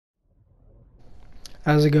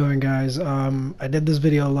How's it going, guys? I did this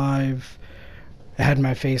video live. It had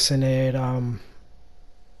my face in it, and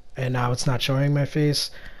now it's not showing my face.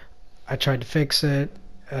 I tried to fix it.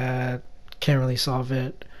 Can't really solve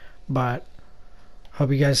it, but hope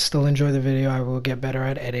you guys still enjoy the video. I will get better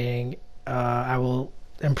at editing. I will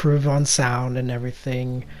improve on sound and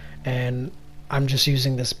everything, and I'm just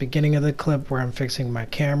using this beginning of the clip where I'm fixing my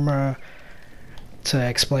camera to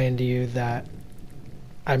explain to you that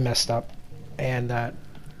I messed up and that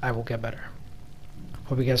I will get better.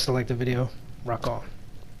 Hope you guys still like the video. Rock on.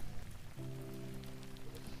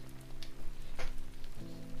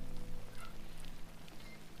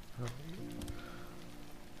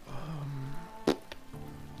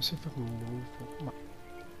 Let's see if I can move my...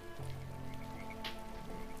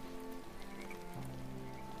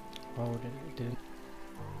 Oh, it didn't.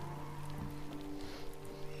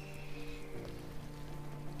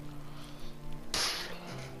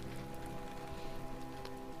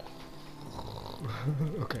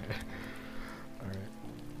 Okay. Alright.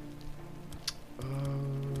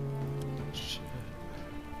 Shit.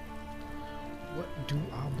 What do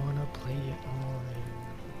I wanna play it on?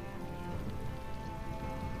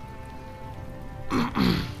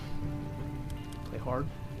 Play hard.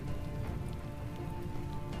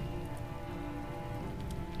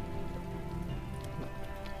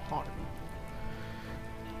 Hard.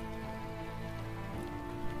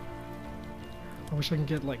 I wish I can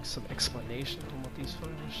get like some explanation on what these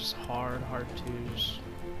photos. Just hard twos.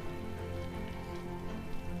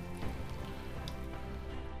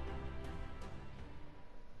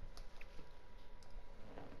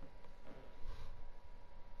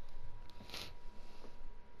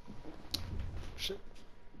 Shit.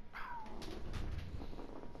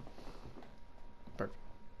 Perfect.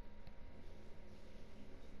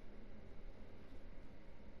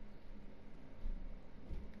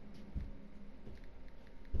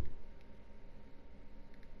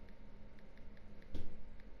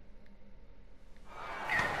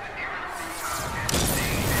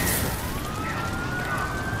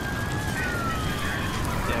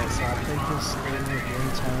 Yeah, so I played this game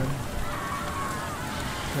one time.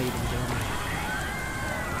 Played it again.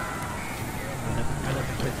 I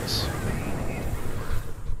never played this.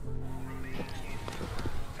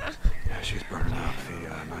 Yeah, she's burning up. The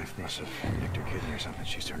knife must have nicked her kidney or something.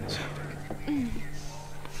 She's turning septic. How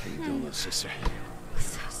you doing, little sister?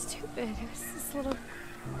 So stupid. It was this little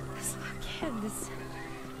kid. This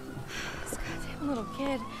goddamn little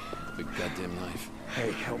kid. Big goddamn knife.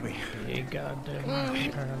 Hey, help me. Hey, goddamn.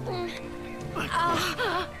 Apparently.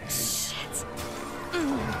 Oh, shit. Hey,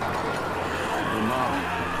 Mom.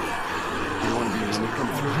 You want to be when we come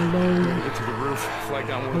through? Hello. We're gonna get to the roof, flag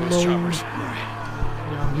down one of Hello. those choppers.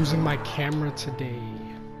 Yeah, I'm using my camera today.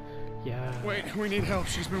 Yeah. Wait, we need help.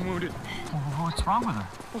 She's been wounded. What's wrong with her?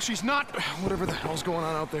 Well, she's not. Whatever the hell's going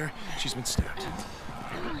on out there, she's been stabbed.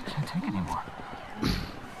 I can't take anymore.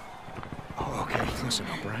 Oh, okay. Listen,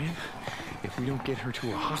 O'Brien. If we don't get her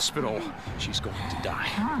to a hospital, she's going to die.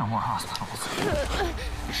 There are no more hospitals.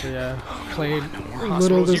 So yeah, played more a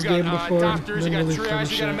little of hospitals. this You got, game before. doctors, you Didn't got really triage,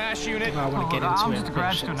 finish you got a it. mass unit. I want to get I'm into just it. a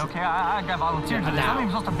grad student, okay? I got volunteered. I'm not even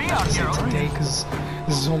supposed to be out here, okay? Today, because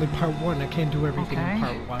this is only part one. I can't do everything in Okay.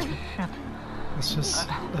 part one. Shit.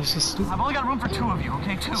 That's just stupid. I've only got room for two of you,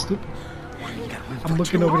 okay? Two. Stupid. I'm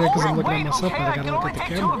looking over there because I'm looking at Wait, myself, okay, but I I gotta can look only at the take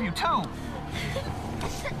two camera. of you, two.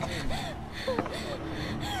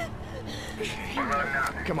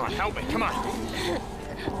 Come on, help me, come on.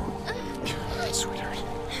 Sweetheart.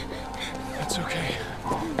 That's okay.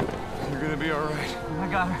 You're gonna be all right. I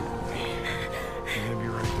got her. I'm gonna be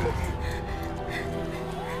right back.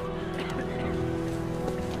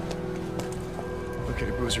 Okay,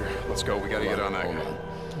 Boozer, let's go. We gotta get on that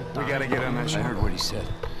guy. We gotta get on that I ship. heard what he said.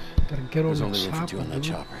 Gotta get on There's the only room for two chopper, on that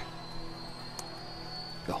dude. chopper.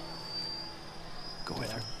 Go. Go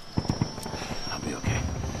with her. I'll be okay.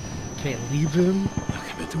 Can't leave him. I'll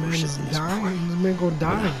commit to The worship man's in this dying. port. This man gonna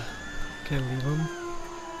die. Can't leave him.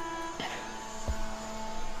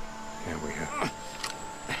 Yeah, we have.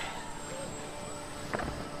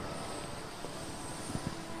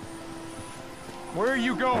 Where are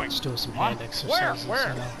you going? Let's do some What? hand exercises. Where?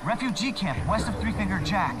 You know. Refugee camp west of Three Finger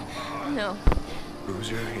Jack. No.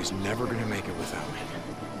 Boozer is never gonna make it without me.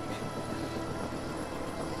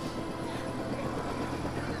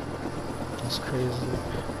 That's crazy.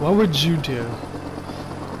 What would you do?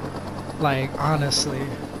 Like, honestly,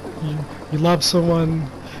 you love someone,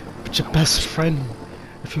 but your best friend,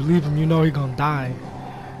 if you leave him, you know he gonna die.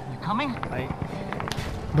 You coming? Like,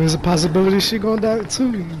 there's a possibility she gonna die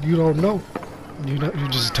too. You don't know. You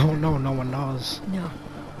just don't know. No one knows. No.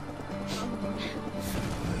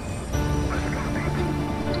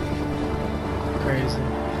 crazy.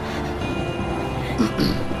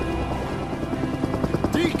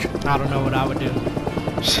 Deke! I don't know what I would do.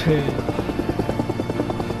 Shit.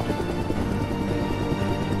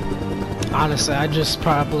 Honestly, I just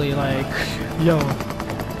probably like, yo,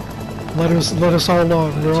 let us all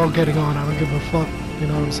on. We're all getting on. I don't give a fuck. You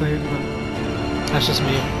know what I'm saying? But that's just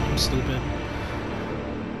me. I'm stupid.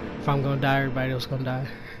 If I'm gonna die, everybody else gonna die.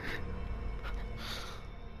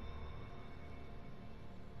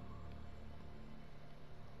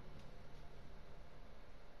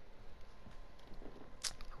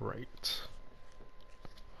 Right.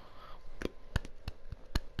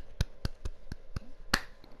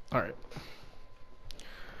 Alright.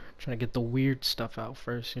 Trying to get the weird stuff out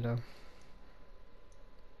first, you know.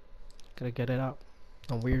 Gotta get it out.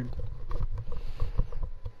 I'm weird.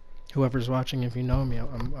 Whoever's watching, if you know me,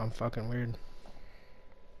 I'm fucking weird.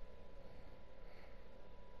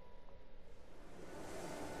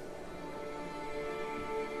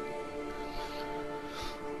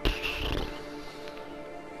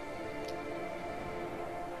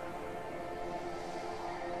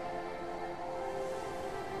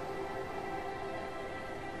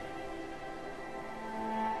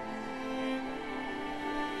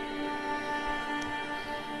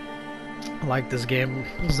 I like this game.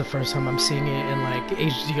 This is the first time I'm seeing it in like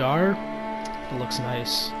HDR. It looks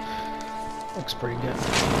nice. Looks pretty good.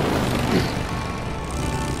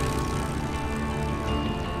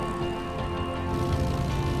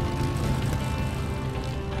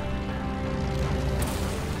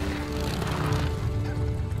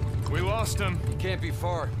 We lost him. He can't be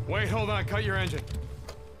far. Wait, hold on. Cut your engine.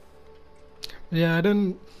 Yeah, I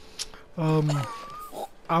didn't. I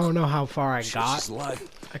don't know how far I got. She's alive.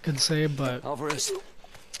 I could say, but Alvarez,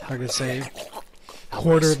 I could say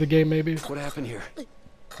quarter of the game maybe. what happened here?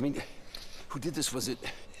 I mean, who did this? Was it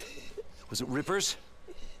Rippers?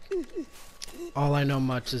 All I know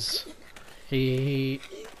much is he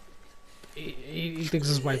thinks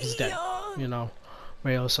his wife is dead. You know,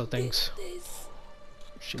 but he also thinks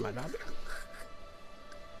she might not be.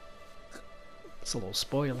 It's a little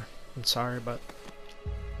spoiler. I'm sorry, but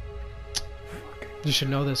you should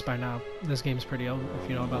know this by now. This game's pretty old if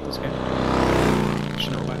you know about this game. You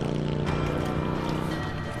should know by now.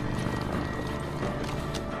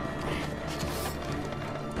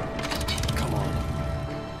 Come on.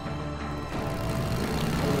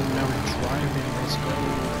 Oh, now we're driving. Let's go.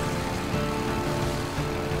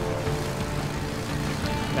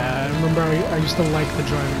 Yeah, I remember I used to like the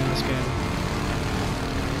driving in this game.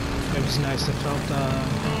 It was nice. It felt,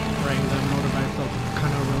 riding the motorbike felt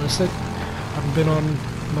kind of realistic. I've been on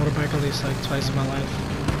motorbike at least like twice in my life.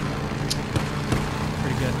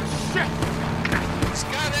 Pretty good. Shit! He's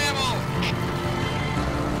got ammo!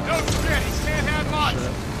 No shit! He can't have much!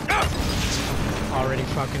 Shit. Already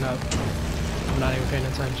fucking up. I'm not even paying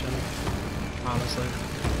attention. Honestly.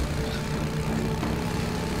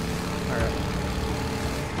 Alright.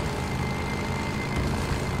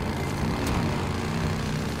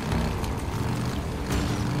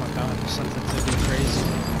 Oh my god, sensitivity crazy.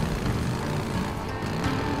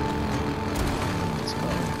 Let's go.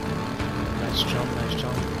 Nice jump, nice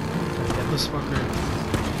jump. Gotta get this fucker.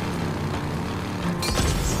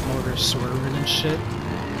 Motor swerving and shit.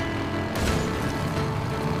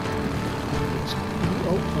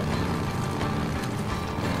 Oh.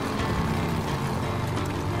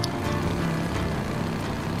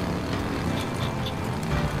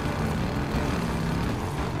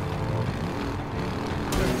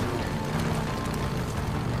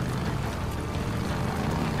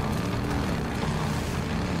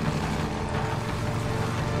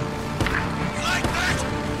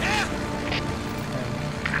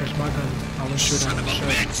 There's my gun. I want to shoot him. You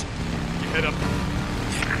hit him.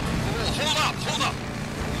 Hold up!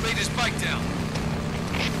 He laid his bike down.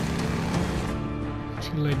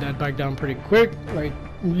 He laid that bike down pretty quick. Like,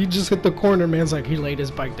 you just hit the corner, man's like, he laid his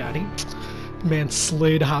bike down. Man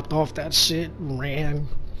slid, hopped off that shit, ran.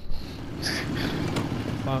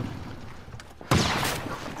 Fuck.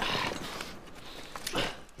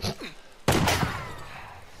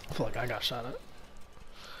 I feel like I got shot at.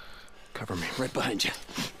 Cover me, right behind you.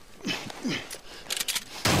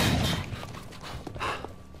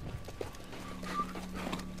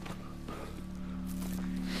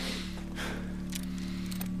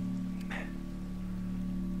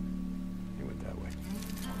 He went that way.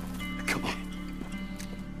 Come on.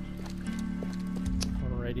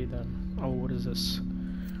 Alrighty then. Oh, what is this?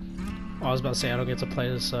 Oh, I was about to say I don't get to play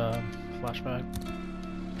this flashback.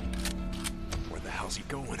 Where the hell's he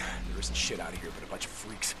going? There isn't shit out of here but a bunch of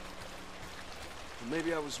freaks.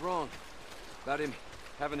 Maybe I was wrong about him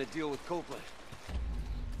having to deal with Copeland.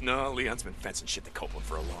 No, Leon's been fencing shit to Copeland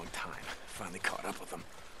for a long time. Finally caught up with him.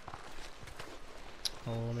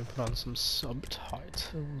 Oh, let me put on some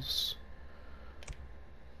subtitles.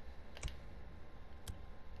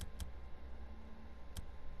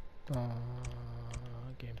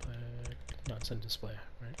 Gameplay. No, it's in display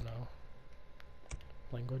right now.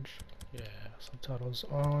 Language. Yeah, subtitles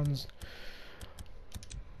on.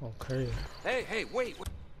 Okay. Hey, wait.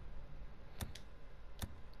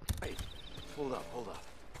 Wait. Hold up.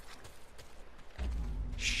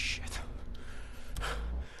 Shit.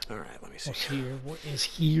 Alright, let me see. What's here? What is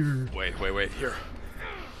here? Wait. Here.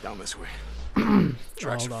 Down this way.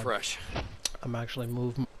 Tracks Hold are on. fresh. I'm actually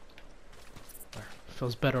moving.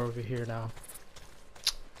 Feels better over here now.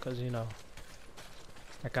 Cause you know,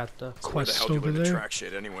 I got the So where the quest hell do you over learn to there. track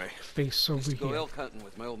shit anyway? Face over Used to go here. elk hunting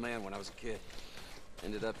with my old man when I was a kid.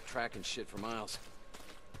 Ended up tracking shit for miles.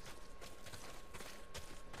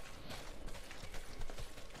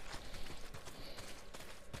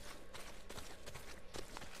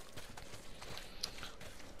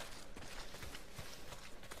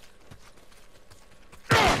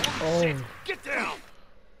 Oh, Get down!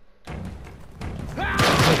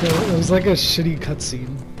 it was like a shitty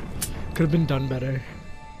cutscene. Could have been done better.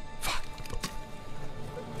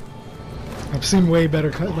 I've seen way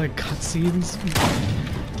better cutscenes.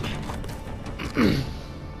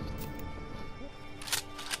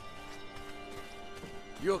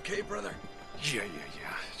 You okay, brother? Yeah.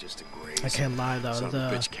 Just a graze. I can't lie though. Son of a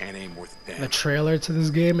bitch can't aim worth a damn. The trailer to this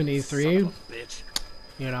game in E3, Son of a bitch.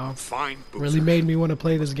 you know, Fine. really made me want to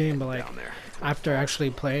play this game. But like, down there. after actually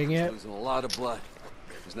playing it, Losing a lot of blood.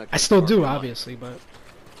 He's not I gonna still part do, with mine. obviously, but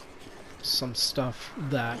some stuff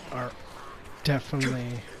that are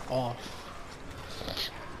definitely off.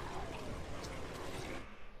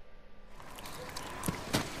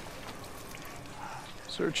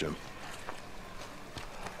 Search him.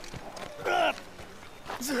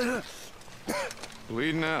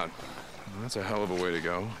 Bleeding out. Well, that's a hell of a way to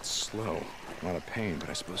go. It's slow. A lot of pain, but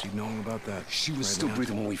I suppose you know all about that. She was right still now.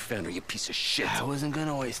 breathing when we found her, you piece of shit. I wasn't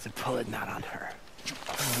gonna waste a bullet not on her.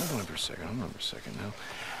 Hold on for a second now.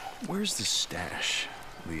 Where's the stash,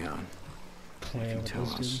 Leon? Playing with Tell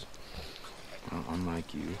this dude. us. Well,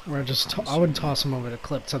 unlike you. Or just, I would toss him over the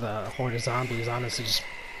clip to the horde of zombies. Honestly, just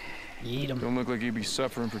eat him. Don't look like you'd be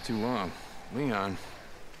suffering for too long. Leon,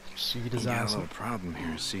 Just eat you his got a ass. little problem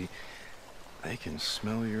here. See, they can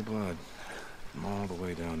smell your blood from all the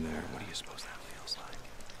way down there. What do you suppose that feels like?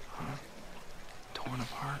 Huh? Torn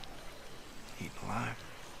apart? Eaten alive?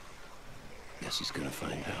 Guess he's gonna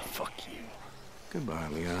find out. Fuck you. Goodbye,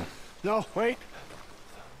 Leon. No, wait.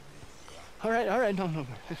 All right, no.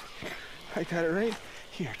 I got it right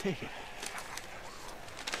here. Take it.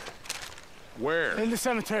 Where? In the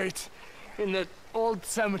cemetery. It's in the old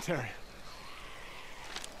cemetery.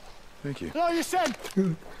 Thank you. No, you said.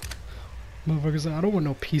 Motherfuckers, I don't want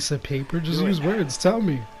no piece of paper. Just Do it. use words. Tell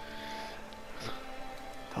me.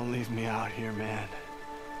 Don't leave me out here, man.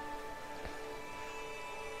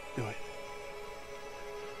 Do it.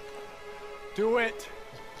 Do it.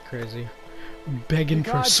 Crazy. Begging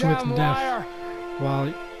for Goddamn swift death liar.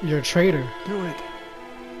 while you're a traitor. Do it.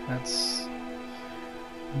 That's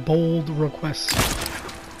bold request.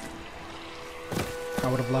 I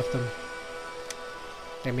would have left him.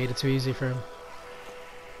 They made it too easy for him.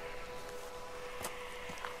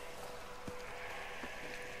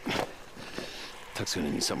 Tuck's gonna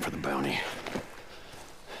need something for the bounty.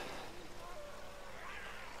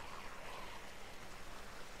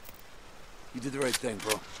 You did the right thing,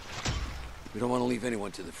 bro. We don't want to leave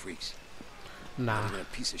anyone to the freaks. Nah. Even a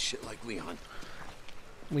piece of shit like Leon.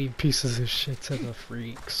 Leave pieces of shit to the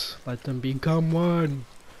freaks. Let them become one.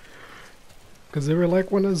 Because they were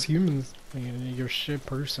like one of us humans. I mean, you're a shit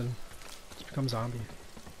person. Just become zombie.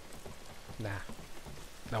 Nah.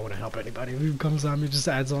 That wouldn't help anybody. If you become zombie, just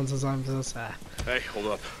adds on to zombies. Ah. Hey, hold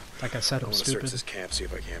up. Like I said, I I'm want to search stupid. this camp, see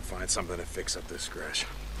if I can't find something to fix up this scratch.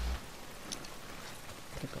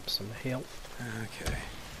 Pick up some help. Okay.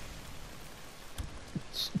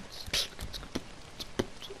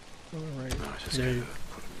 Alright. Oh, just There gotta you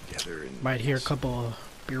put them together and might hear a couple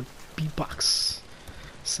of beatbox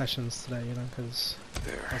sessions today, you know, because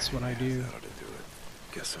there. that's what I Yeah, do that ought to do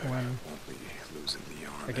it. Guess I when won't be losing the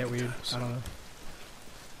arm. I get weird. anytime soon. I don't know.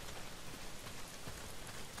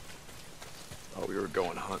 Oh, we were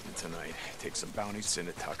going hunting tonight. Take some bounties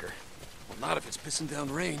into Tucker. Well, not if it's pissing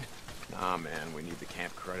down rain. Nah, man, we need the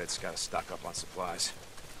camp credits. Gotta stock up on supplies.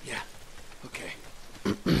 Yeah. Okay. I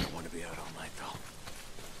don't want to be out all night, though.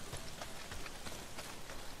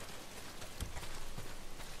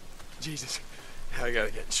 Jesus, I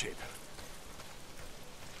gotta get in shape.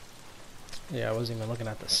 Yeah, I wasn't even looking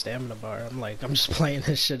at the stamina bar. I'm like, I'm just playing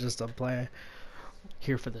this shit just to play.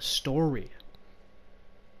 Here for the story.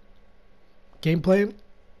 Gameplay?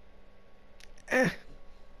 Eh.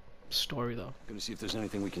 Story though. Gonna see if there's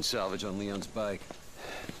anything we can salvage on Leon's bike.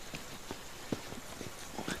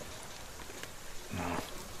 No.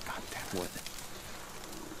 God damn. What?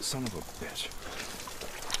 Son of a bitch.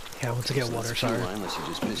 Yeah, I went to get So water, that's a fuel sorry. line, unless you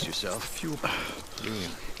just pissed yourself. Fuel pump.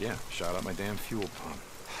 Leon. Yeah, shot out my damn fuel pump.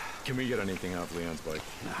 Can we get anything out of Leon's bike?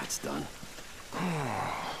 Nah, it's done.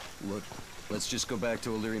 Look, let's just go back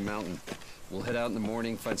to O'Leary Mountain. We'll head out in the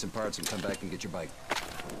morning, find some parts, and come back and get your bike.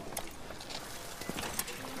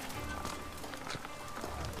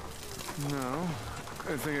 No.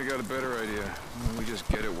 I think I got a better idea. We just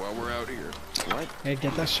get it while we're out here. What? Hey,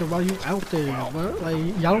 get that shit while you out there. What? Like,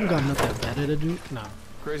 y'all don't got nothing better to do? Nah.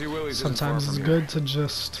 Crazy Willie's isn't far Sometimes from it's here. good to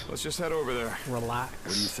just Let's just head over there. relax.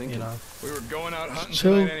 What are you thinking? You know, We were going out hunting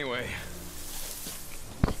Chill. tonight anyway.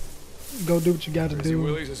 go do what you gotta Crazy do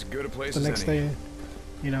Willie's as good a place the as next any. day.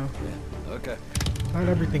 You know, Okay. not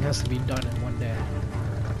everything has to be done in one day.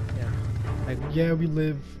 Yeah. Like, yeah, we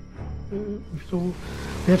live, you know,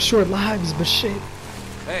 we have short lives, but shit,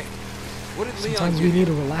 Hey, what did Leon sometimes give we you? need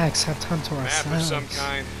to relax, have time to Map of ourselves. some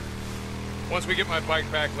kind. Once we get my bike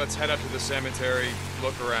back, let's head up to the cemetery,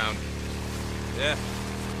 look around. Yeah.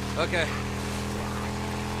 Okay.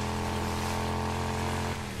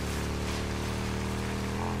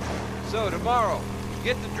 So tomorrow,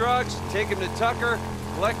 get the drugs, take him to Tucker,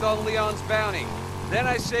 collect on Leon's bounty. Then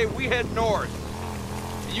I say we head north.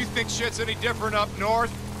 You think shit's any different up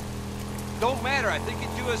north? Don't matter, I think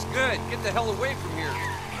it'd do us good. Get the hell away from here.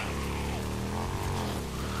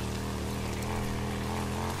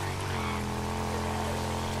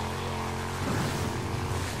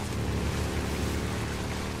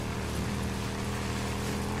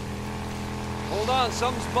 Hold on,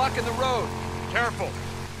 something's blocking the road. Careful.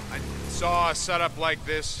 I saw a setup like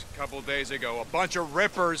this a couple days ago. A bunch of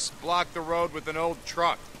rippers blocked the road with an old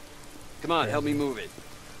truck. Come on, help me move it.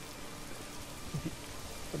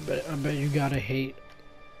 I bet you gotta hate,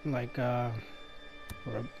 like, Ready?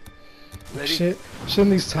 shit in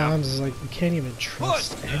these times is like, you can't even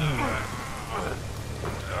trust anyone.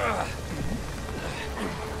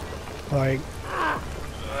 Like,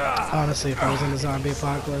 honestly, if I was in the zombie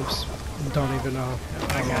apocalypse, don't even know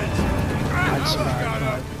how long I'd survive,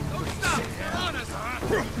 but...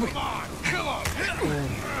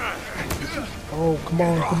 Oh, come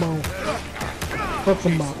on. Fuck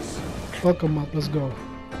them up. Fuck them up, let's go.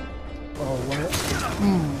 Oh, what?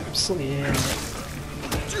 So, yeah.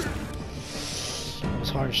 That was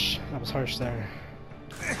harsh. That was harsh there.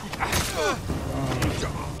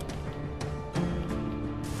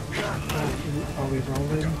 Are we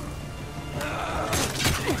rolling? Oh,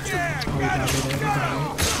 we got it.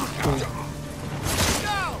 Cool.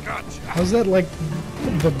 How's that like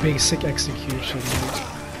the basic execution?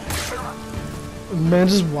 Man,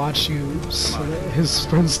 just watch you. His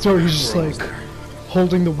friend story is just like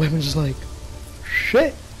holding the weapon, just like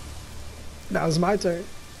shit. That was my turn.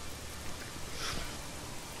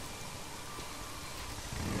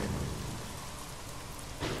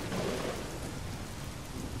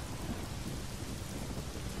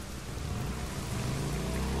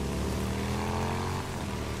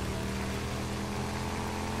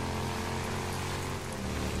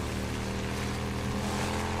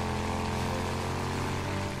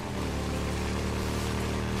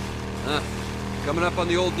 Coming up on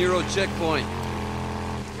the old Nero checkpoint.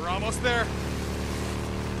 We're almost there.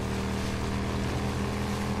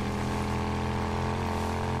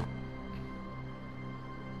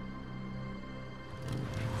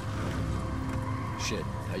 Shit,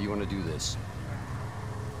 how you want to do this?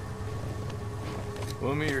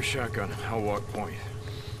 Loan me your shotgun. I'll walk point.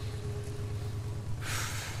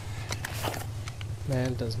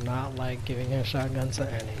 Man does not like giving a shotgun to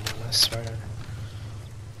anyone, I swear.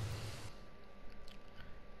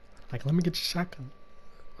 Like, let me get your shotgun.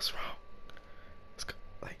 What's wrong? Let's go.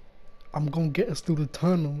 Like, I'm gonna get us through the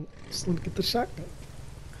tunnel. Just let me get the shotgun.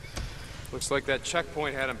 Looks like that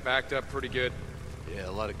checkpoint had him backed up pretty good. Yeah,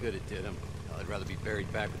 a lot of good it did him. I'd rather be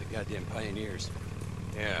buried back with the goddamn pioneers.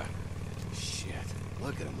 Yeah. Shit,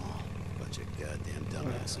 look at them all. Bunch of goddamn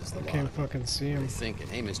dumbasses. I The lot can't of them. fucking see What are him. they thinking?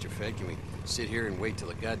 Hey, Mr. Fed, can we sit here and wait till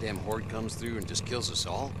the goddamn horde comes through and just kills us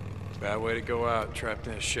all? Bad way to go out, trapped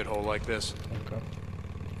in a shithole like this. Okay.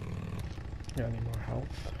 Got any more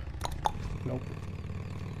health? Nope.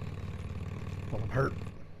 Well, I'm hurt.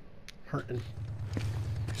 Hurting.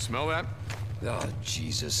 Smell that? Oh,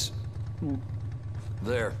 Jesus.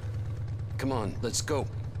 There. Come on, let's go.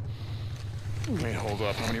 Wait, hold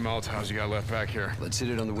up. How many Molotovs you got left back here? Let's hit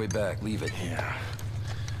it on the way back. Leave it. Yeah.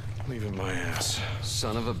 Leaving my ass.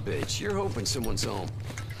 Son of a bitch. You're hoping someone's home.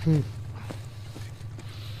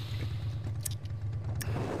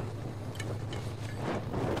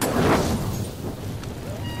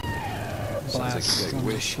 Sounds like Blast a big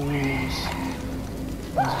wish. fools.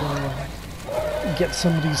 Let's go get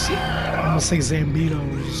some of these, I'm gonna say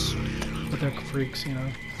Zambitos, but they're freaks, you know.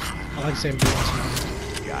 I like Zambitos, man.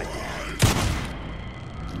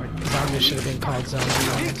 Like, zombie should have been called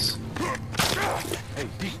Zambitos. Hey,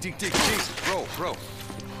 Deke, bro. I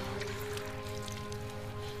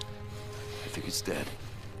think it's dead.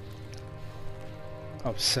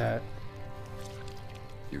 Upset.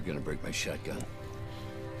 You're gonna break my shotgun.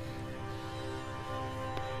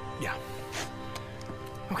 Yeah.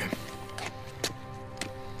 Okay.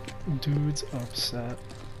 Dude's upset.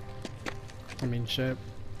 I mean, shit.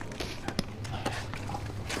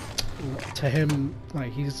 To him,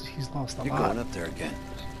 like, he's lost a You're lot. going up there again.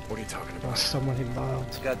 What are you talking about? Lost someone he loved.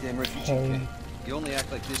 It's goddamn refugee Home. camp. You only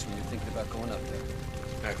act like this when you're thinking about going up there.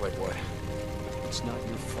 Act like what? It's not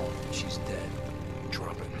your fault that she's dead.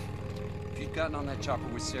 Drop it. If you'd gotten on that chopper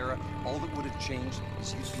with Sarah, all that would have changed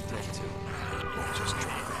is you'd be dead too. Well, just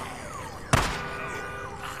drop it.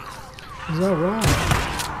 He's not wrong.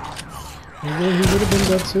 He would have been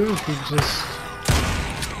dead too if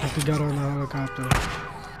he got on the helicopter.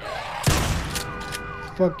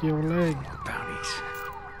 Fuck your leg. Bounties.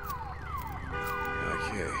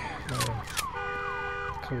 Okay.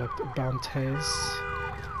 Collect bounties.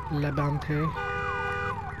 La bounty.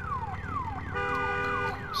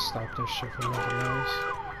 Stop this shit from making noise.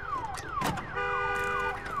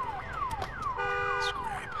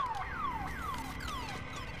 Scrap.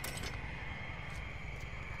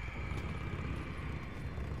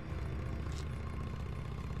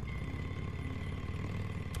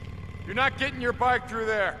 You're not getting your bike through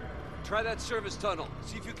there. Try that service tunnel.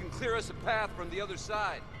 See if you can clear us a path from the other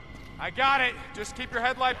side. I got it. Just keep your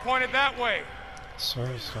headlight pointed that way.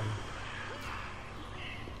 Sorry, son.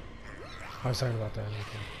 I was talking about that.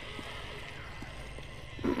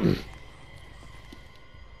 Okay.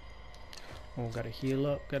 Oh, gotta heal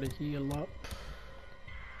up.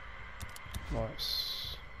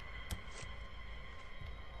 Nice.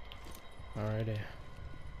 Alrighty.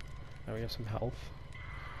 Now we got some health.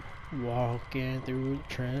 Walking through the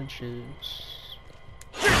trenches.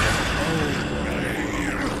 Get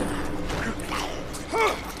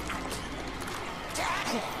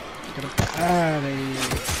up out of here.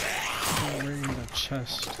 Oh, right in the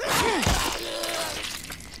chest.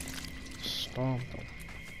 Stomp them.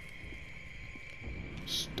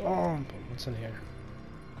 Stomp them. What's in here?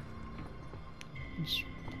 Just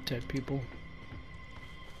dead people.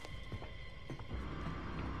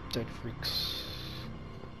 Dead freaks.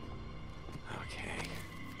 Okay.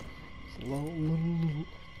 Look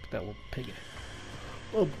at that little piggy.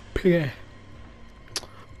 Little piggy.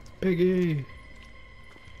 Piggy.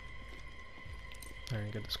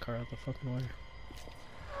 Alright, get this car out the fucking way.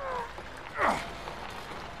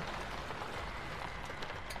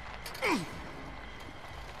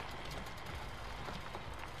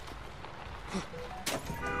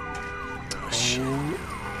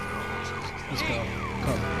 Let's go.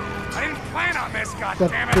 Come. I didn't plan on this, Fucking.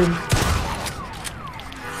 goddammit!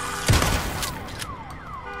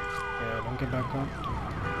 Yeah, don't get back up.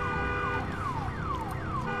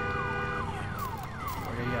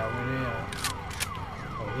 Where they at?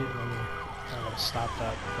 Oh, I gotta stop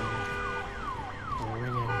that from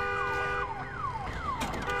ringing.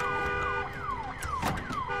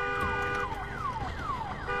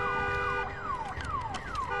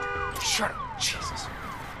 Shut up, Jesus.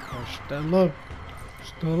 Oh, stand up.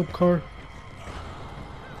 Stand up, car.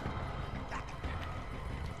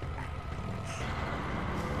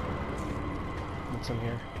 What's in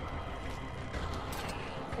here?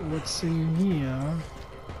 What's in here?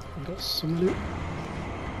 I got some loot. Oh,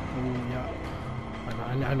 yeah. I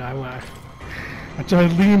know. I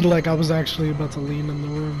leaned like I was actually about to lean in the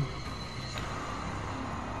room.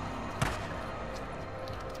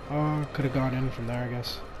 Oh, could have gone in from there, I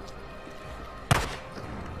guess.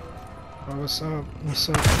 Oh, what's up? What's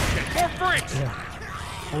up? More freaks! Yeah.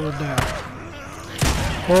 Hold that.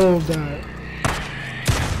 Hold that.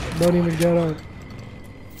 Don't even get up.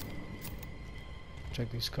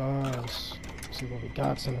 Check these cars. See what we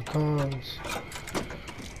got in the cars.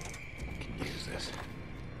 Can use this.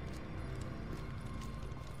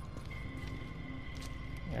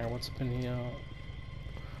 Yeah, what's up in here?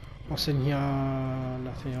 What's in here?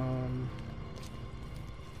 Nothing.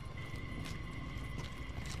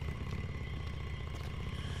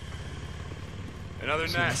 Another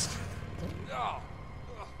nest. Oh.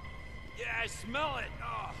 Yeah, I smell it.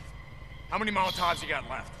 Oh. How many Molotovs you got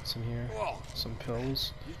left? What's in here? Whoa. Some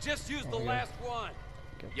pills. You just used the yeah. last one.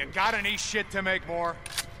 You got any shit to make more?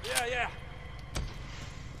 Yeah.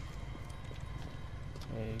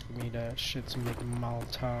 Hey, give me that shit to make a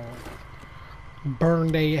Molotov.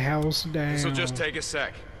 Burn they house down. This'll just take a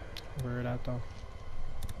sec. Where it at though?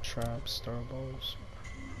 Traps, starbows.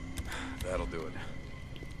 That'll do it.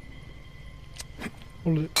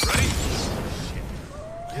 Hold it. Ready?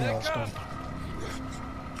 Yeah, let's go.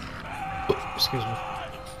 Excuse me.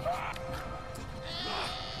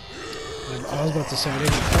 I was about to say,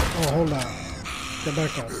 oh, hold on. Get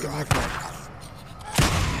back up, get back up.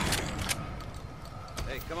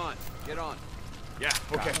 Hey, come on. Get on. Yeah,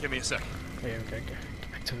 okay, give me a sec. Okay.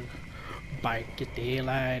 Get back to the bike. Get the hell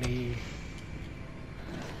out of here.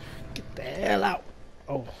 Get the hell out.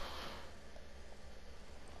 Oh.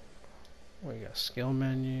 We got skill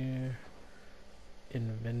menu,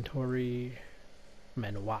 inventory,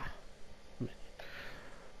 menu,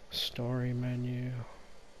 story menu,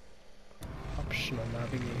 optional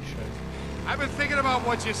navigation. I've been thinking about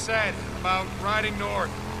what you said about riding north.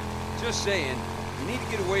 Just saying, you need to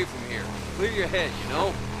get away from here. Clear your head, you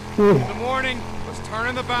know? In the morning, let's turn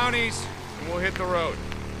in the bounties, and we'll hit the road.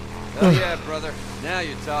 Hell yeah, brother. Now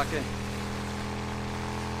you're talking.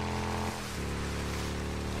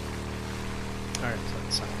 Alright,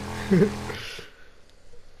 so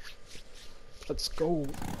let's go.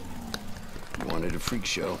 You wanted a freak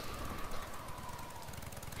show?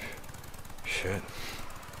 Shit.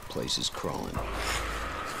 Place is crawling.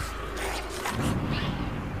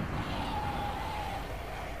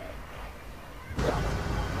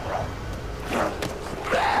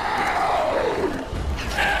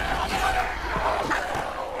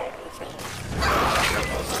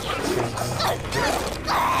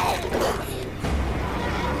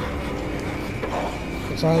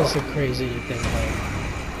 It's honestly crazy to think like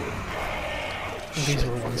these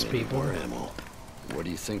were once people. More ammo. What are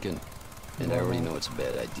you thinking? And I already know it's a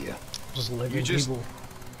bad idea. Just living You just people.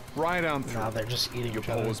 ride on through. Now they're just eating You each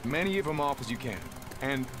pull other. as many of them off as you can.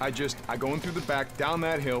 And I go in through the back, down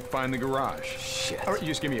that hill, find the garage. Shit. All right, you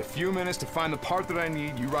just give me a few minutes to find the part that I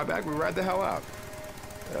need. You ride back, we ride the hell out.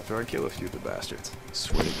 After I kill a few of the bastards.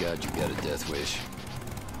 Swear to God, you got a death wish.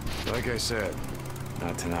 Like I said,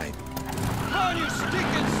 not tonight. Come on, you stinking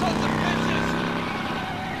sons of bitches!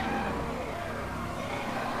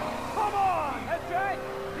 Come on! That's right!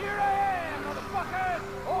 Here I am, motherfuckers!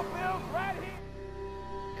 Oatmeal's right here!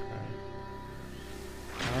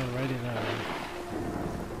 Alrighty then.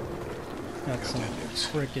 Got some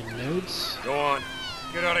freaking notes. Go on.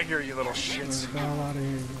 Get out of here, you little shits. Got a lot of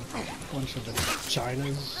here. Bunch of the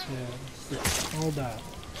Chinas. Yeah. Hold that.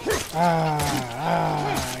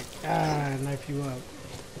 Knife you up.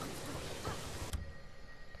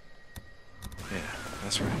 Yeah,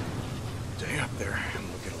 that's right. Stay up there, and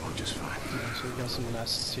we'll get along just fine. Yeah, so we got some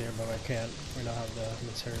nests here, but we don't have the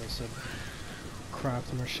materials to craft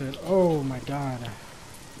them or shit. Oh my god.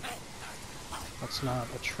 That's not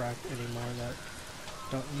a track anymore. That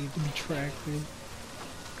don't need to be tracked. And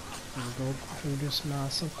go through this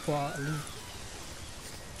nice and quietly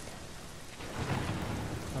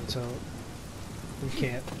until we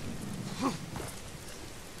can't.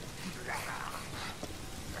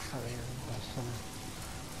 Some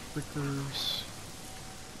freakers.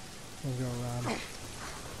 We'll go around.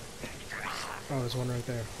 Oh, there's one right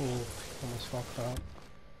there. Oh, almost fucked up.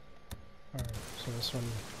 Alright, so this one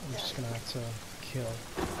I'm just gonna have to kill.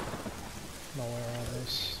 No way around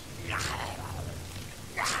this. I'm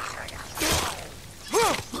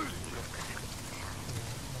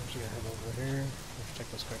just gonna head over here. Let's check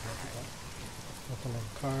this quick. Nothing in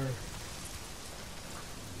the car.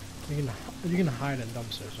 You can hide in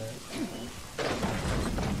dumpsters, right?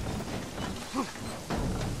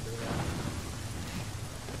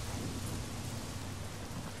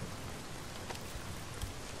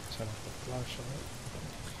 Turn off the flashlight.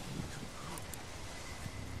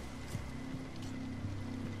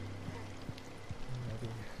 Maybe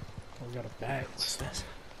we got a bat. What's this?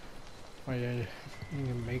 Oh yeah, you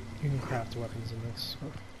can craft weapons in this.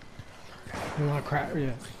 You want to craft?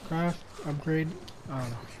 Yeah, craft, upgrade. I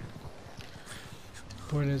don't know.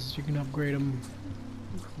 Point is, you can upgrade them,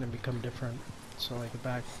 then become different. So like a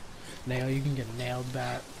back nail, you can get a nailed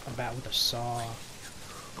bat, a bat with a saw.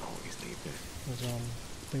 Always need it. There's I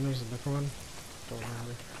think there's a different one. Don't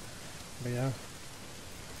remember. But yeah.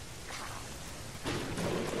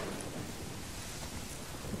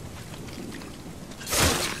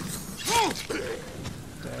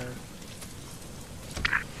 There.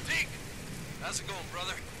 Deke! How's it going,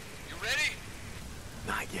 brother? You ready?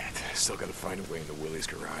 Not yet. Still got find a way into Willie's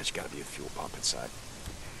garage. Gotta be a fuel pump inside.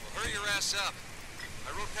 Well, hurry your ass up. I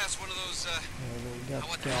rode past one of those, what the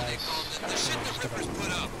hell gas. they call them? The shit the rippers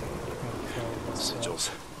put up.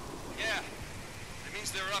 Sigils. Yeah. That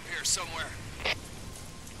means they're up here somewhere. I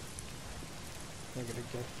gotta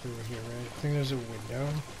get through here, right? I think there's a window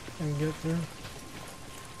I can get through.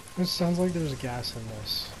 It sounds like there's gas in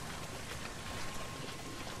this.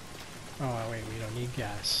 Oh, wait, we don't need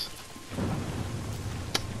gas.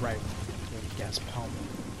 Right, we need a gas pump.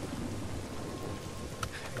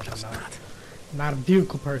 But I'm not a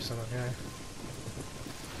vehicle person, okay?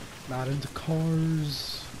 Not into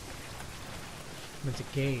cars. I'm into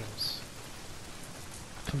games.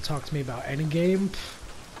 Come talk to me about any game.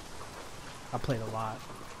 I played a lot.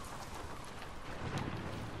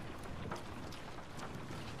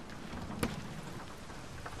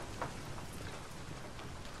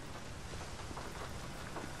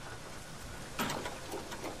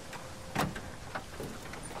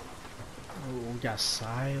 Oh, we got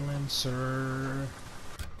silencer.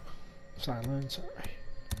 Silencer.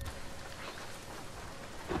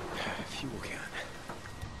 Fuel can.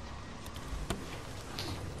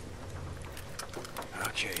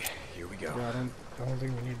 Okay, here we go. Yeah, I don't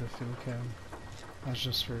think we need the fuel can. That's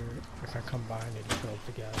just for if I come by, I need to fill up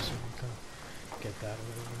the gas and we can get that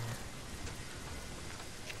over there.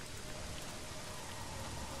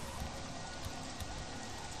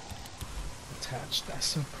 Attach that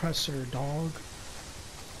suppressor, dog.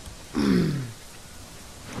 How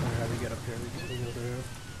do we get up here? We can go there.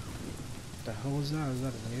 What the hell was that? Is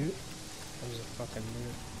that a mute? That was a fucking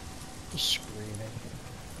mute. Just screaming.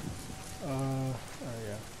 Oh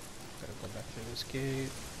yeah. Gotta go back through this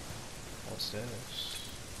gate. What's this?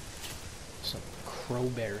 Some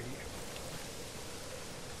crowberry.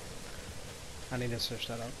 I need to search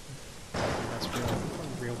that up. That's a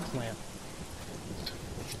real plant.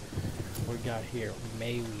 What we got here?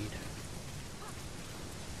 Mayweed.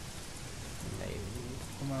 Mayweed.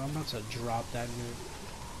 Come on, I'm about to drop that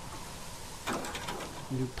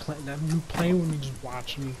new plane. That new plane when you just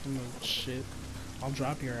watch me from the shit. I'll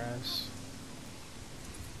drop your ass.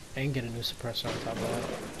 And get a new suppressor on top of that.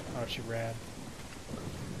 Oh, she rad.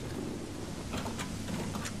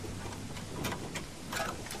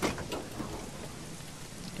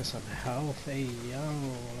 Get some health. Hey, yo,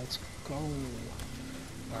 let's go.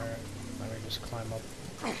 Alright, let me just climb up.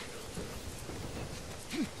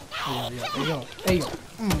 Hey, yo.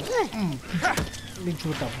 Meet you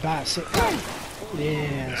with the bat. Say,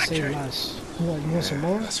 yeah, say less. You want some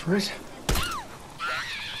more? That's right.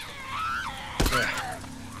 Yeah,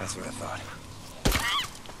 that's what I thought.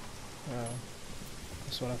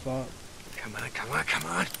 That's what I thought. Come on, come on, come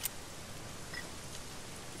on.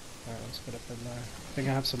 Alright, let's get up in there. I think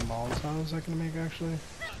I have some Molotovs I can make, actually.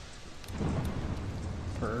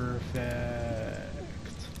 Perfect.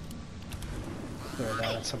 Throw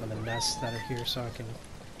that at some of the nests that are here so I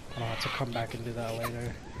don't have to come back and do that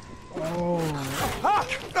later. Oh!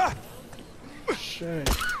 Shit.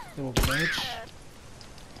 Little bitch.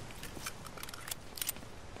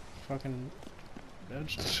 Fucking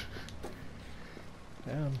bitch.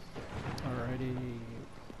 Damn. Alrighty.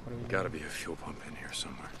 What do we Gotta be a fuel pump in here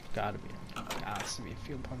somewhere. Gotta be. Gots to be a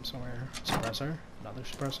fuel pump somewhere. Suppressor. Another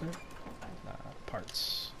suppressor.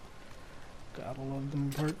 Parts. Gotta love them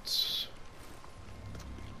parts.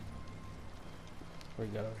 What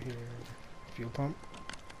we got over here? Fuel pump.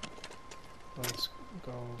 Let's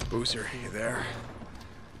go. Boozer, you there?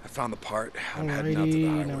 I found the part. I'm heading out to the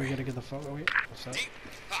highway. Now we gotta get the phone. Wait, what's that? Deep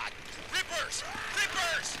hot. Rippers!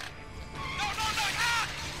 Rippers! No, no, no! Ah!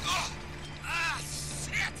 Oh! Ah,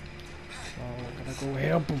 shit! Oh, I gotta go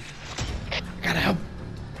help him. I gotta help.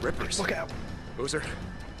 Rippers. Look out. Boozer.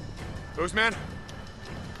 Boozman?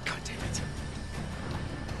 God damn it.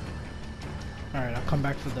 Alright, I'll come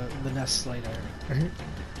back for the nests later. I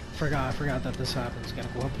forgot that this happens. Gotta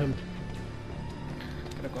go up him.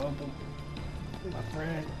 Gotta go up him. My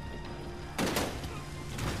friend.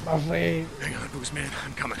 My friend. Hang on, Boozman.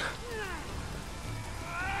 I'm coming.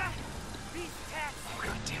 Oh,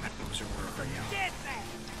 God damn it, Boozer. Where are you? Dead man!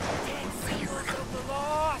 Dead symbols of the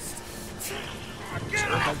lost! Get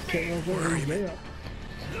Where are you?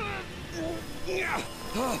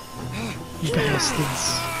 You bastards.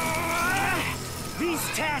 These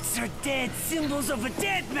tats are dead symbols of a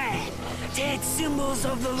dead man! Dead symbols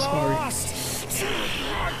of the lost!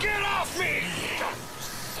 Get off me!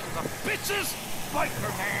 The bitches!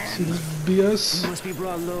 Biker man! See this BS? You must be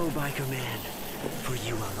brought low, biker man. For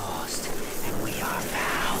you are lost, and we are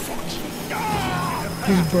found.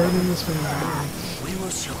 He's burning this one down. We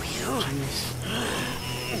will show you.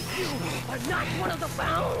 You are not one of the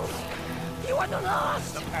found. You are the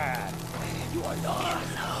lost. The pad. You are not.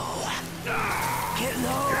 Get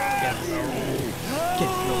low.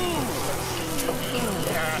 Get low.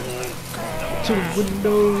 To the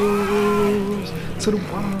windows, to the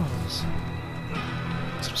walls,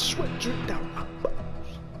 to the sweat drip down my balls.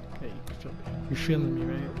 Hey, you're feeling me,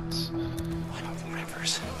 right?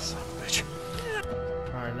 Rivers, son of a bitch.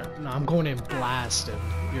 Alright, no, I'm going in blasted.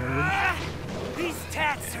 You heard? These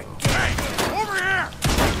tats are dead. Hey, over here!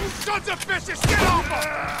 You sons of bitches, get off them!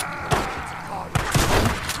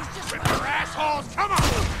 Ripper assholes, come on!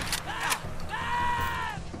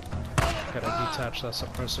 Gotta detach that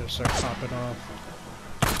suppressor, start popping off.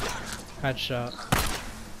 Headshot.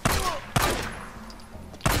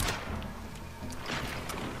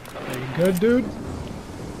 Are you good, dude?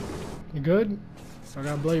 You good? I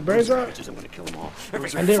gotta blow your brains out. I'm gonna kill them all.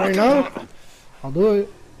 I did right now. I'll do it.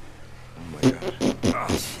 Oh my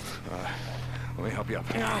god. Let me help you up.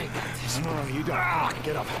 No, you don't.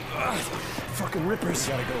 Get up. Fucking rippers.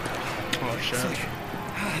 Gotta go. Oh shit.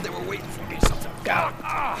 They were waiting for me sometimes. God.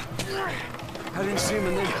 I didn't see them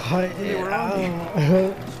and then they were on me.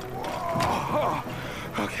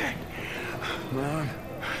 Okay. Ron,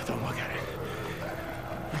 don't look at it.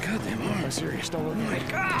 God damn, I'm serious. Don't look at it.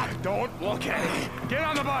 God! Don't look at it. Get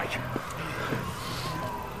on the bike.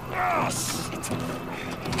 Oh, shit.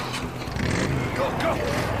 Go, go.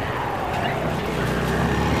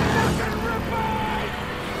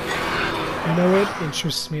 You know what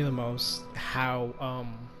interests me the most? How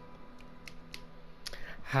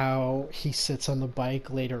he sits on the bike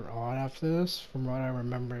later on after this. From what I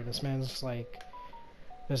remember, this man's like,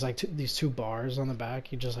 there's like these two bars on the back.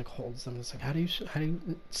 He just like holds them. It's like, how do you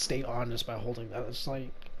stay on just by holding that? It's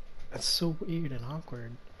like, that's so weird and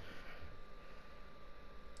awkward.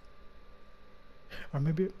 Or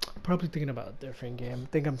maybe probably thinking about a different game. I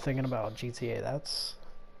think I'm thinking about GTA. That's,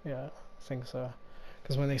 yeah, I think so.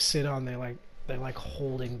 Because when they sit on, they're like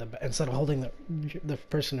holding the instead of holding the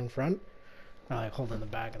person in front, they're like holding the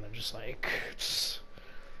back, and they're just like, it's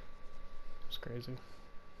crazy.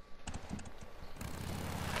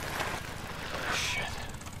 Shit.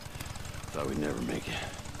 Thought we'd never make it.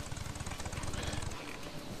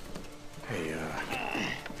 Hey,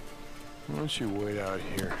 why don't you wait out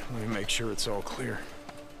here? Let me make sure it's all clear.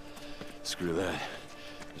 Screw that.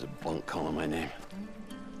 There's a bunk calling my name.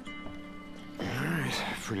 Alright,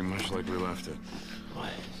 pretty much like we left it.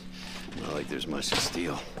 What? Not like there's much to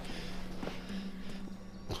steal.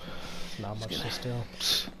 Not much to steal.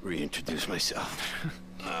 Reintroduce myself.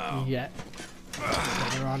 Yet.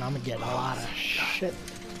 Later on, I'm gonna get a lot of shit.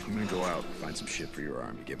 I'm gonna go out, find some shit for your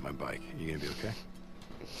arm to get my bike. You gonna be okay?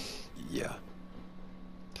 Yeah.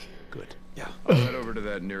 Good. Yeah. I'll head over to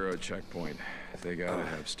that Nero checkpoint. They gotta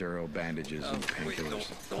have sterile bandages and Wait, painkillers.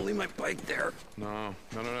 don't leave my bike there. No.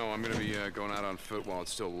 I'm gonna be going out on foot while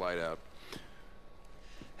it's still light out.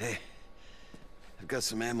 Hey, I've got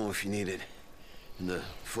some ammo if you need it. In the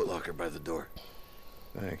footlocker by the door.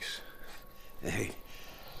 Thanks. Hey,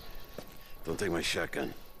 don't take my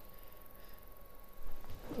shotgun.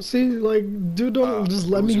 See, like, dude, don't just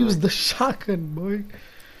let me use the shotgun, boy.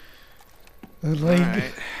 And, like,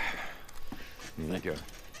 Alright. Here you go.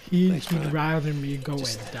 he'd rather me go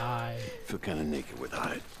and die. Feel kind of naked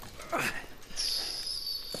without it.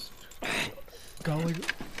 Going.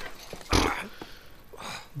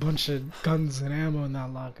 Bunch of guns and ammo in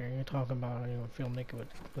that locker. You're talking about you feel naked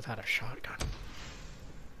without a shotgun.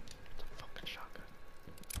 It's a fucking shotgun.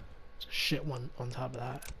 It's a shit one on top of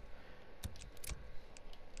that.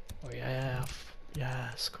 Oh yeah,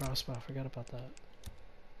 yes, crossbow. I forgot about that.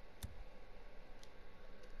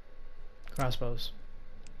 Crossbows.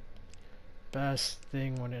 Best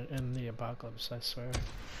thing when in the apocalypse, I swear.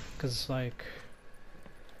 Cause I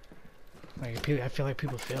feel like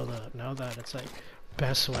people fail to know that it's like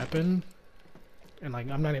best weapon. And like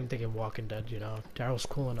I'm not even thinking Walking Dead, you know. Daryl's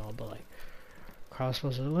cool and all, but like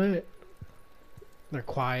crossbows are lit. They're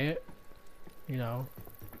quiet, you know.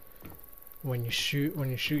 When you shoot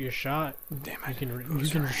your shot, you can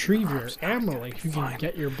retrieve your ammo. Like you can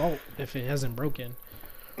get your bolt if it hasn't broken.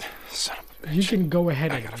 Son of a bitch. You can go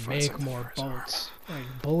ahead and make more bolts.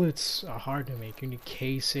 Like bullets are hard to make. You need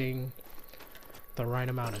casing, the right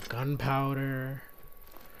amount of gunpowder.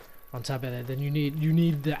 On top of that, then you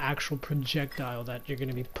need the actual projectile that you're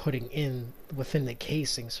gonna be putting in within the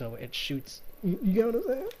casing so it shoots. You get what I'm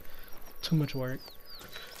saying? Too much work.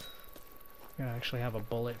 You gotta actually have a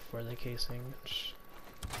bullet for the casing.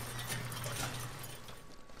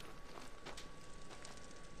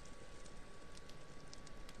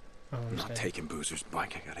 I'm not taking Boozer's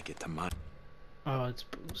bike. I gotta get to mine. Oh, it's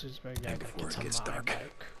Boozer's bike. Yeah, I gotta Before get it to gets my dark.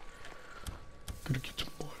 bike. Gotta get to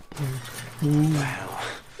my bike.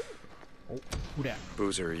 Ooh. Oh, who that?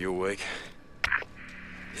 Boozer, are you awake?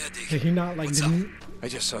 Yeah, Deacon. Did he not, like, didn't I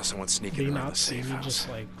just saw someone he sneaking around not the see safe me house. just,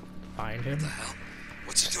 like, find him? What the hell?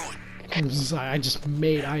 What's he doing? I just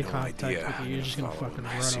made eye No contact idea. with you. You're just gonna Follow fucking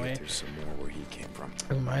him. run See if away. there's some more where he came from.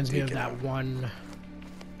 It reminds me of Take it that out. one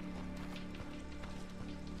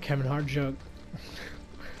Kevin Hart joke.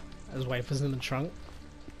 His wife was in the trunk.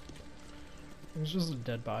 There's just a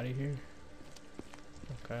dead body here.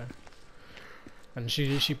 Okay. And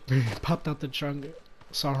she popped out the trunk,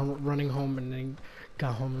 saw her running home, and then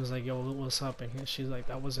got home and was like, "Yo, what's up?" And she's like,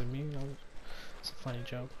 "That wasn't me." It's a funny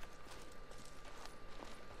joke.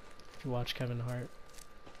 If you watch Kevin Hart,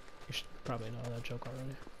 you should probably know that joke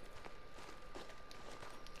already.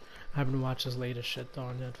 I haven't watched his latest shit though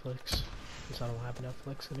on Netflix, because I don't have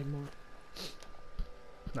Netflix anymore.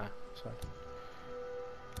 Nah, sorry.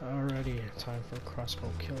 Alrighty, time for crossbow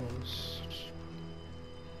kills.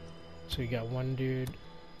 So you got one dude.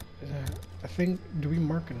 I think, do we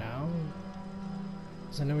mark now?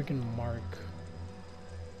 Because I know we can mark.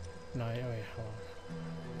 No, wait, hold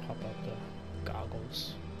on. Pop out the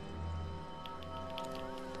goggles.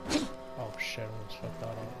 Oh shit, I almost fucked that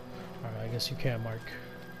up. Alright, I guess you can't mark.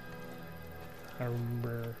 I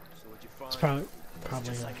remember. It's probably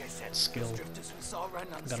Just like like I said, skill. those drifters we saw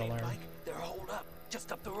riding on the Gotta same learn. bike, they're holed up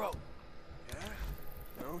just up the road. Yeah?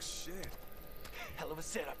 No shit. Hell of a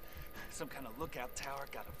setup. Some kind of lookout tower,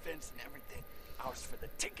 got a fence and everything. Ours for the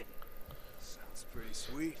taking. Sounds pretty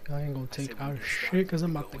sweet. I ain't gonna I said take we our get shit started, because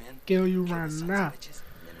I'm we about to go in, kill you kill right the sons of now. bitches,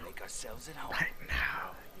 and then make ourselves at home. Right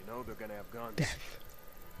now. You know they're gonna have guns. Death.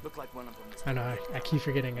 Look like one of them is I know, I keep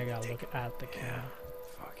forgetting I gotta look at the camera.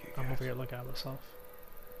 Fuck you I'm guys. over here looking at myself.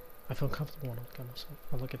 I feel comfortable when I look at myself.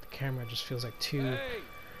 I look at the camera, it just feels like two Hey!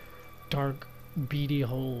 dark, beady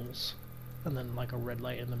holes. And then like a red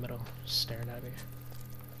light in the middle, staring at me.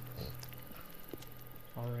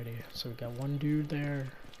 Alrighty, so we got one dude there.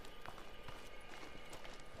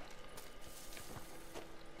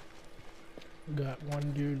 We got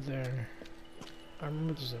one dude there. I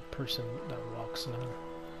remember there's a person that walks now.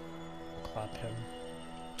 Clap him.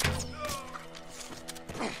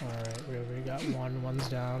 Alright, we already got one. One's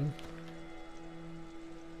down.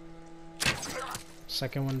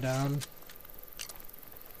 Second one down.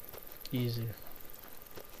 Easy.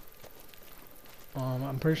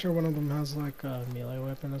 I'm pretty sure one of them has like a melee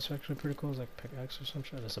weapon that's actually pretty cool. It's like pickaxe or some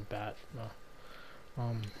shit. It's a bat.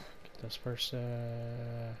 No. Get this person.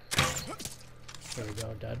 There we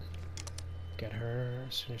go, dead. Get her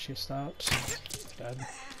as soon as she stops. Dead.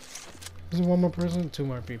 Is it one more person? Two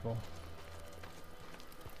more people.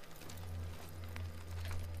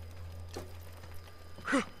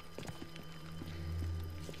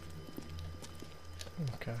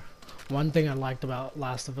 Okay. One thing I liked about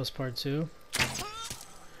Last of Us Part 2,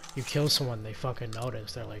 you kill someone, they fucking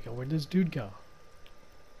notice. They're like, oh, where'd this dude go?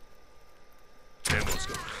 Ammo's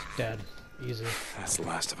gone. Dead. Easy. That's the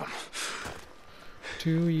last of them.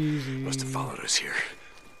 Too easy. Must have followed us here.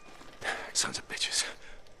 Sons of bitches.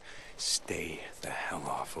 Stay the hell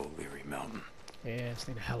off O'Leary Mountain. Yeah,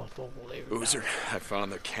 stay the hell off over there. Boozer, I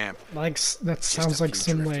found their camp. Like, that Just sounds a like few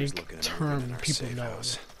some, drifters like, looking at term moving in our people safe know.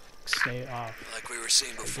 house. Stay off. Like we were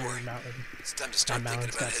saying before, O'Leary Mountain. it's time to That start thinking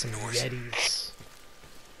mountain's about got some heading north. Yetis.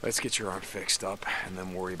 Let's get your arm fixed up and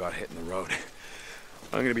then worry about hitting the road.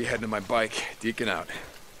 I'm gonna be heading to my bike, deacon out.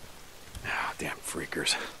 Ah, damn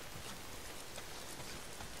freakers.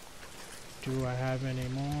 Do I have any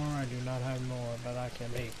more? I do not have more, but I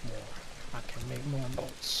can make more. I can make more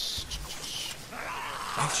bolts.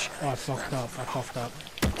 Oh, I fucked up. I fucked up.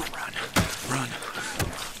 Run, run.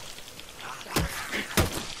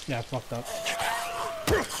 Yeah, I fucked up.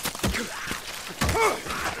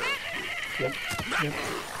 Yep. Yep.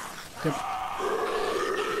 Yep.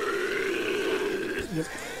 Yep.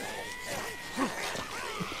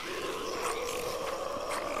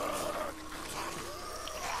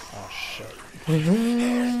 Oh shit.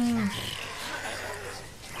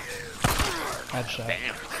 Headshot.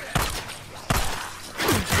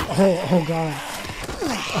 Oh god.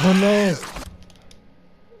 Oh no.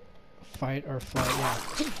 Fight or flight, yeah.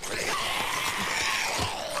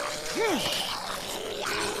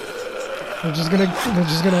 They're just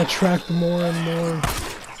gonna attract more and more.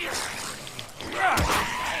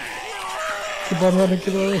 Keep on running,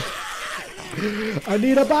 keep on running. I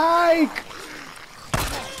need a bike!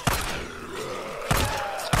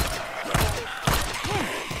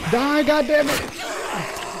 Die, goddammit!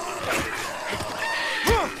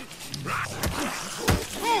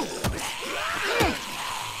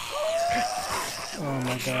 Oh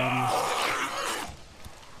my god.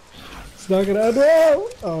 It's not gonna end well!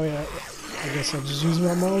 Oh yeah. I guess I'll just use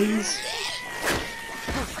my mollies.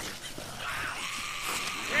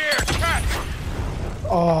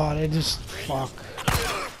 Oh, they just fuck.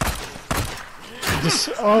 Just,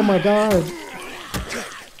 oh my god.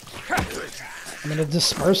 I'm gonna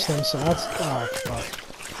disperse them, so that's, oh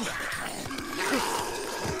fuck.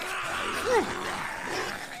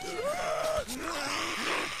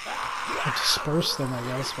 I dispersed them, I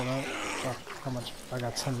guess, but I, fuck, how much? I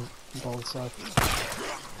got 10 bullets left.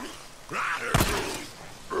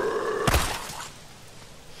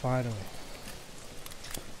 Finally.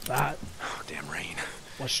 That Oh, damn rain.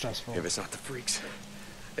 was stressful. If it's not the freaks,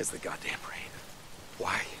 it's the goddamn rain.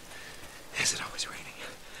 Why is it always raining?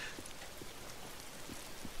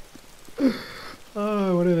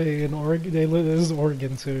 Oh, what are they in Oregon? They live. This is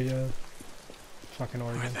Oregon too, yeah. Fucking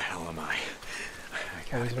Oregon. Where the hell am I? I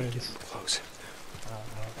gotta Always be rains. getting close.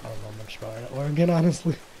 I don't know much about Oregon,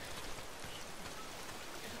 honestly.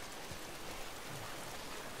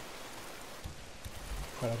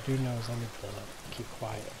 What I do know is I need to keep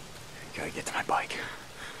quiet. Gotta get to my bike.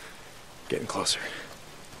 Getting closer.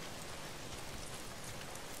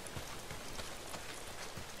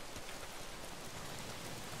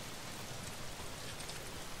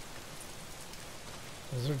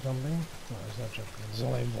 Is there jumping? No, there's no jumping. There's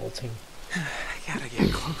only vaulting. I gotta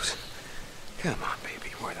get close. Come on,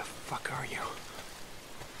 baby. Where the fuck are you?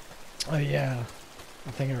 Oh yeah.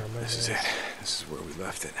 I think I remember This is it. This is where we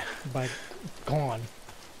left it. Bike gone.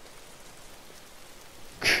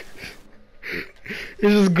 It's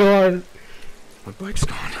just gone. My bike's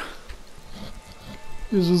gone.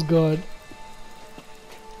 It's just gone.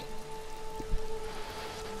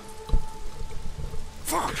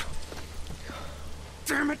 Fuck!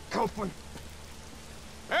 Damn it, Copeland!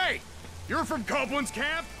 Hey! You're from Copeland's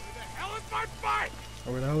camp? Where the hell is my bike?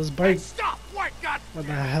 Oh, where the hell is bike? Stop! What? God! Where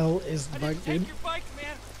the hell is the bike, dude? your bike,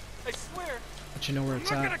 man. I swear. But you know where I'm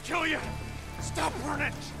it's not at. gonna kill you! Stop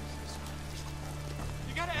running!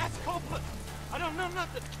 You gotta ask Copeland. I don't know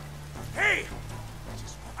nothing. Hey! I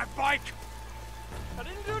just want my bike! I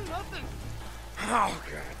didn't do nothing. Oh,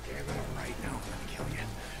 god damn it. All right, now I'm gonna kill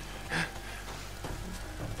you.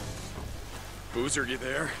 Boozer, you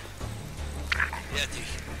there? Yeah, D.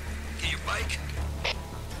 Get your bike?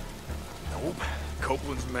 Nope.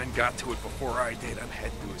 Copeland's men got to it before I did. I'm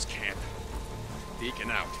heading to his camp. Deacon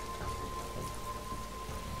out.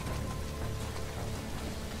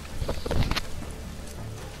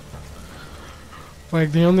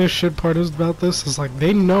 Like, the only shit part is about this is, like,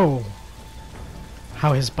 they know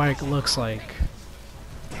how his bike looks like.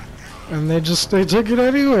 And they took it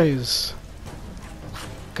anyways.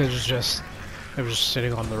 Cause it was just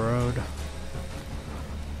sitting on the road.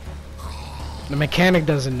 The mechanic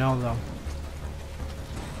doesn't know though.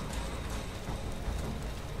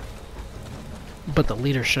 But the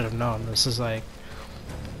leader should have known. This is like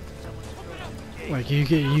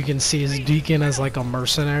you can see his deacon as like a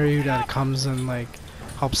mercenary that comes and like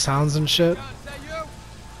helps sounds and shit. Is that you?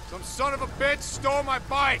 Some son of a bitch stole my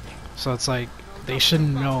bike. So it's like they should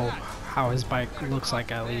know how his bike looks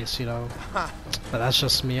like at least, you know. But that's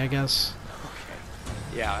just me, I guess.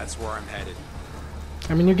 Yeah, that's where I'm headed.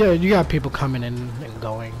 I mean, you got people coming in and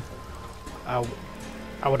going. I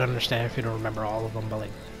would understand if you don't remember all of them, but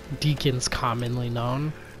like Deacon's commonly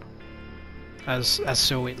known as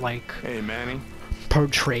so it like Hey, Manny.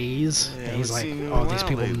 portrays. Yeah, And he's I like, seen you oh, these around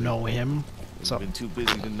people lately. know him. So Been too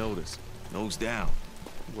busy to notice. Nose down.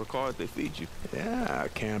 Work hard, they feed you. Yeah,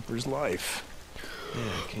 camper's life.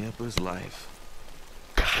 Yeah, camper's life.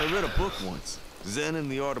 I read a book once. Zen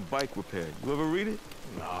and the Art of Bike Repair. You ever read it?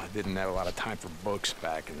 No, I didn't have a lot of time for books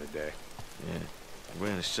back in the day. Yeah. I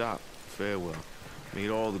ran a shop, Farewell. Made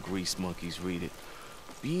all the grease monkeys read it.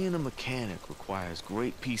 Being a mechanic requires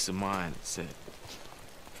great peace of mind, it said.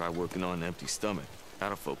 Try working on an empty stomach.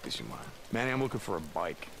 That'll focus your mind. Manny, I'm looking for a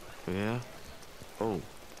bike. Yeah? Oh.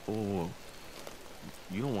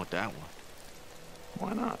 You don't want that one.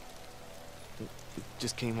 Why not? It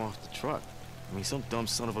just came off the truck. I mean, some dumb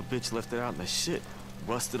son of a bitch left it out in the shit.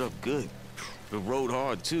 Rusted up good. It rode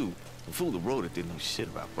hard, too. The fool that rode it didn't know shit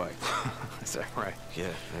about bikes. Is that right? Yeah,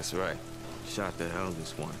 that's right. Shot the hell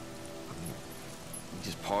this one. I mean, we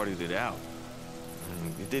just partied it out. I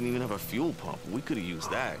mean, it didn't even have a fuel pump. We could have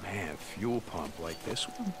used that. Man, fuel pump like this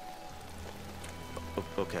one?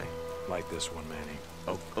 Okay. Like this one,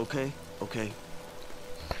 Manny. Okay.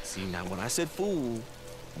 See, now when I said fool,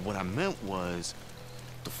 what I meant was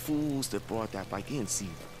the fools that brought that bike in. See,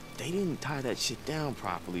 they didn't tie that shit down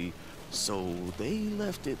properly, so they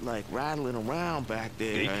left it like rattling around back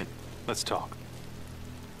there. Deke, let's talk.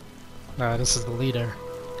 nah, this is the leader.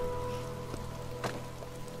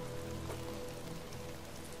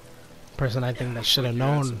 Person I think that should have You're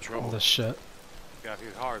in known some trouble. all this shit. Got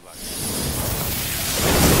hit hard like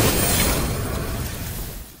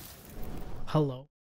Hello.